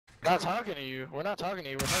Not talking to you. We're not talking to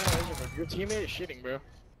you. We're talking to Laser Moon. Your teammate is cheating, bro.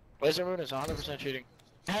 Laser Moon is 100% cheating.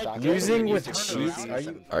 Using with cheats?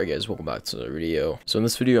 Alright guys, welcome back to the video. So in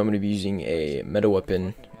this video I'm going to be using a meta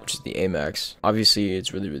weapon, which is the amax. Obviously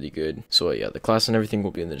it's really good. So yeah, the class and everything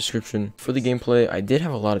will be in the description. For the gameplay, I did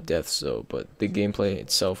have a lot of deaths though, but the gameplay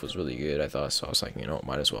itself was really good, I thought. So I was like, you know,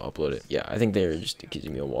 might as well upload it. Yeah, I think they were just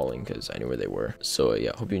accusing me of walling because I knew where they were. So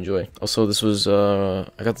yeah, hope you enjoy. Also, this was I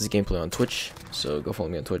got this gameplay on Twitch, so go follow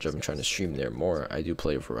me on Twitch. I've been trying to stream there more. I do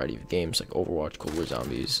play a variety of games like Overwatch, Cold War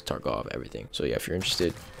Zombies, Tarkov, everything. So yeah, if you're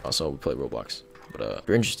interested. Also, we play Roblox. But if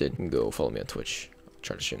you're interested, you can go follow me on Twitch. I'll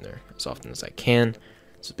try to stream there as often as I can.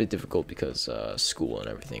 It's a bit difficult because school and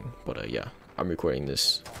everything. But yeah, I'm recording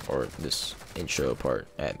this intro part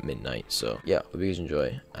at midnight. So yeah, hope you guys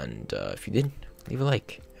enjoy. And if you did, leave a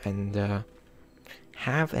like. And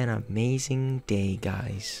have an amazing day,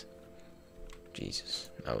 guys. Jesus,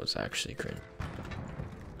 that was actually cringe.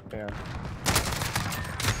 Yeah.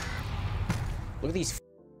 Look at these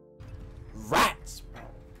rats, bro.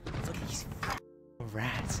 Look at these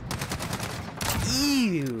rats.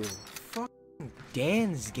 Ew. Fucking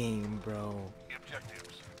dance game, bro.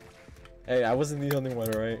 Hey, I wasn't the only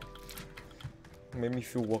one, right? It made me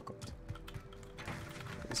feel welcome.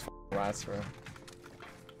 These rats, bro.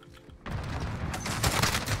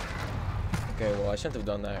 Okay, well, I shouldn't have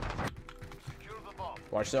done that.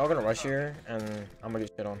 Watch, they're all gonna rush here, and I'm gonna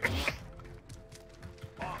get shit on.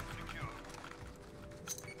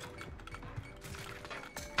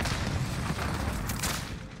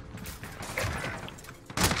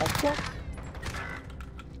 Okay.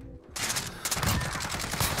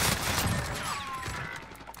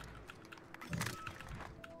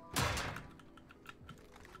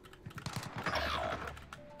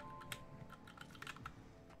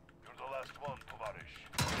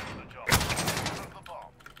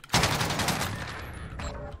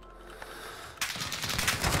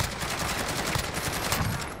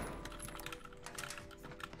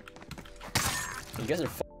 You guys are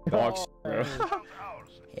f***ing dogs, bro.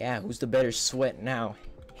 Yeah, who's the better sweat now?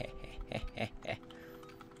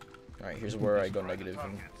 Alright, here's where I go negative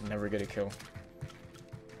and never get a kill.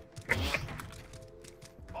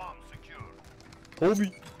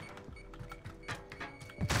 Kobe!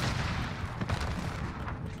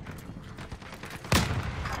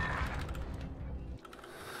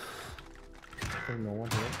 No one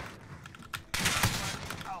here.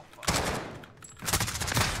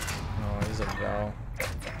 Oh, he's a Val.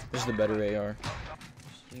 This is the better AR.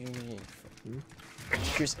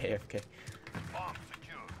 Here's AFK.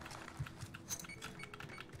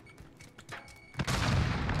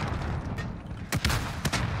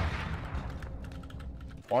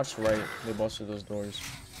 Watch right, they busted those doors.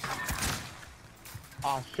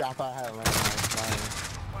 Oh shit, I thought I had a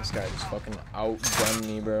landmine. This guy just fucking outgunned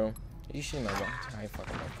me, bro. Did you shoot my gun? I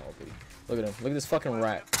fucking love Call of Duty. Look at him. Look at this fucking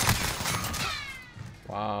rat.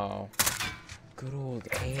 Wow. Good old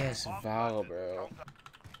AS Val, bro.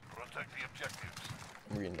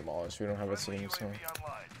 We're getting demolished. We don't have a team, so.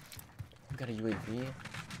 We got a UAV?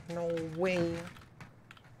 No way.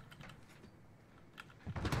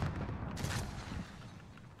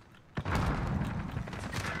 I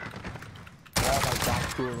have like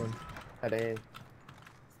back two of them at A.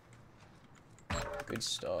 Good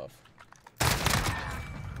stuff.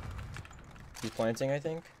 He's planting, I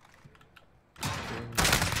think.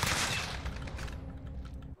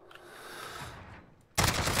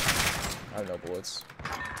 I have no bullets.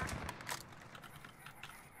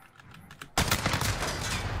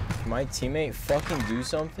 Can my teammate fucking do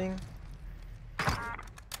something?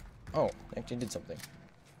 Oh, they actually did something.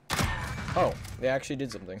 Oh, they actually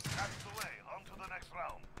did something.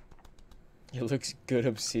 It looks good,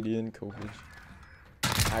 obsidian copiage.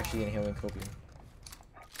 Actually inhaling copium.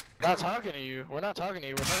 Not talking to you. We're not talking to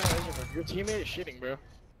you. We're talking to Laser Moon. Your teammate is cheating, bro.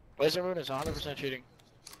 Laser Moon is 100% cheating.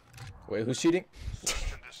 Wait, who's cheating?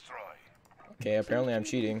 Okay, apparently I'm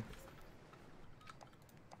cheating.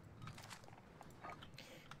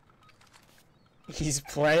 He's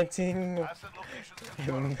planting.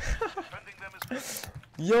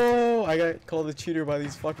 Yo, I got called a cheater by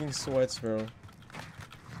these fucking sweats, bro.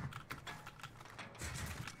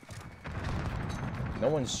 No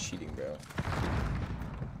one's cheating, bro.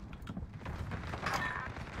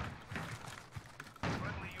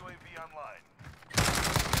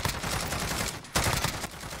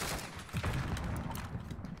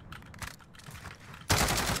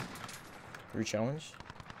 Re-challenge?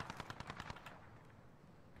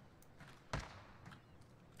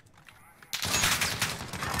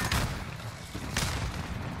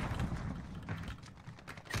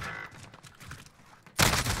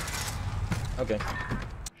 Okay.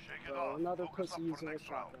 another pussy using a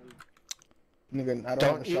shotgun. Nigga, I Don't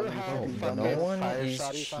don't you have a have shotgun. fucking No one Fire is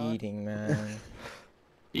shotties on? cheating, man.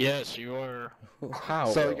 Yes, you are. How?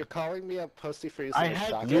 So bro? you're calling me a pussy for using I a had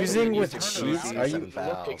shotgun? Losing you with turned cheats? around Are and you-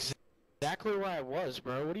 looked exactly where I was,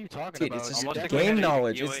 bro. What are you talking Dude, about? it's just You Almost definitely game had a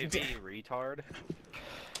knowledge. It's UAV, retard.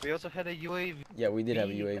 We also had a UAV. yeah, we did have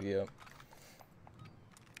a UAV up.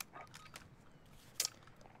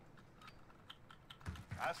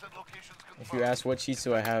 If you ask what cheats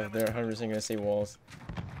do I have, they're 100% gonna say walls.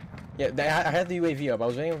 Yeah, I had the UAV up. I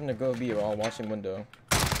was waiting for them to go B while watching window.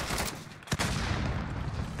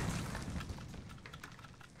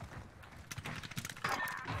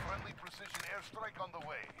 Friendly precision airstrike on the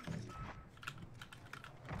way.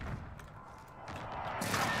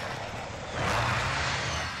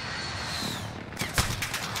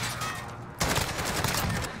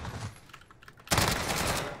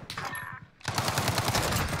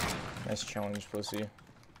 Nice challenge, pussy.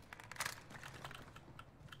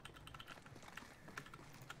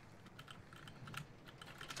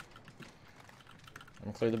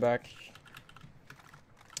 I'm clear the back.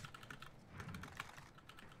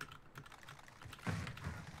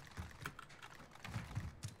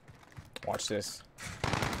 Watch this.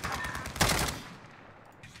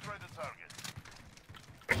 Destroy the target.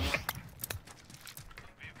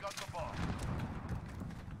 We've got the bomb.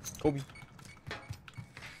 Kobe.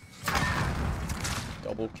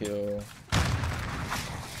 Double kill.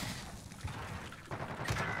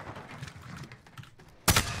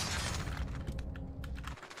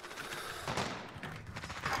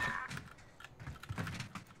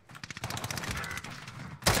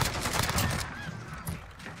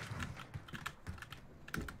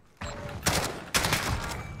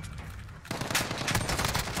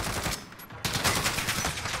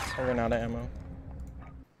 I ran out of ammo.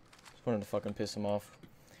 Just wanted to fucking piss him off.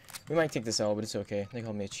 We might take this L, but it's okay. They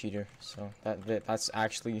call me a cheater, so that's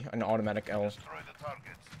actually an automatic L. Destroy the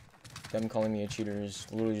targets. Them calling me a cheater is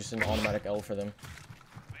literally just an automatic L for them.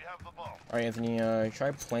 We have the bomb. Alright, Anthony,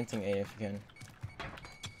 try planting A if you can.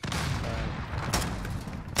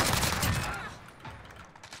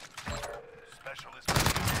 Specialist.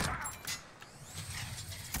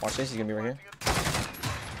 Watch this, he's gonna be right here.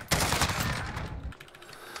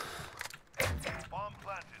 Bomb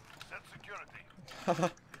planted. Set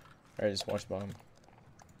security. Alright, just watch bomb.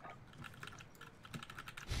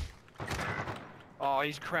 Oh,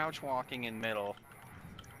 he's crouch walking in middle.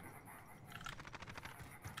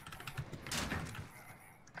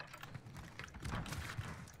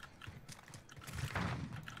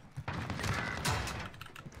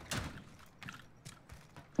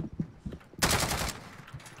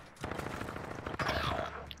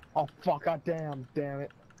 Oh fuck, god damn it.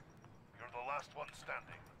 You're the last one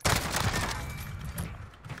standing.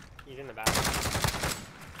 He's in the back.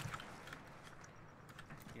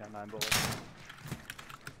 You got 9 bullets.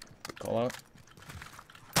 Call out.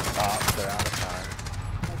 Oh, they're out of time.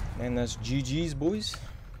 Man, that's GG's, boys.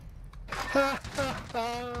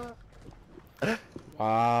 Wow,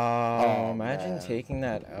 Oh, imagine man. taking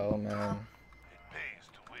that L, man. It pays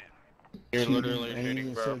to win. You're literally And cheating,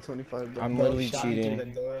 you bro. said 25. I'm literally Shot into cheating. the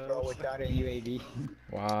door, bro, without a UAV.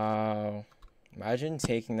 Wow. Imagine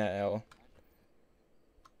taking that L.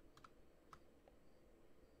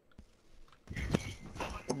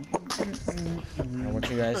 I want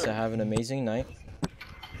you guys to have an amazing night.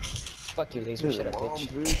 Fuck you, laser. Shut up,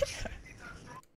 bitch.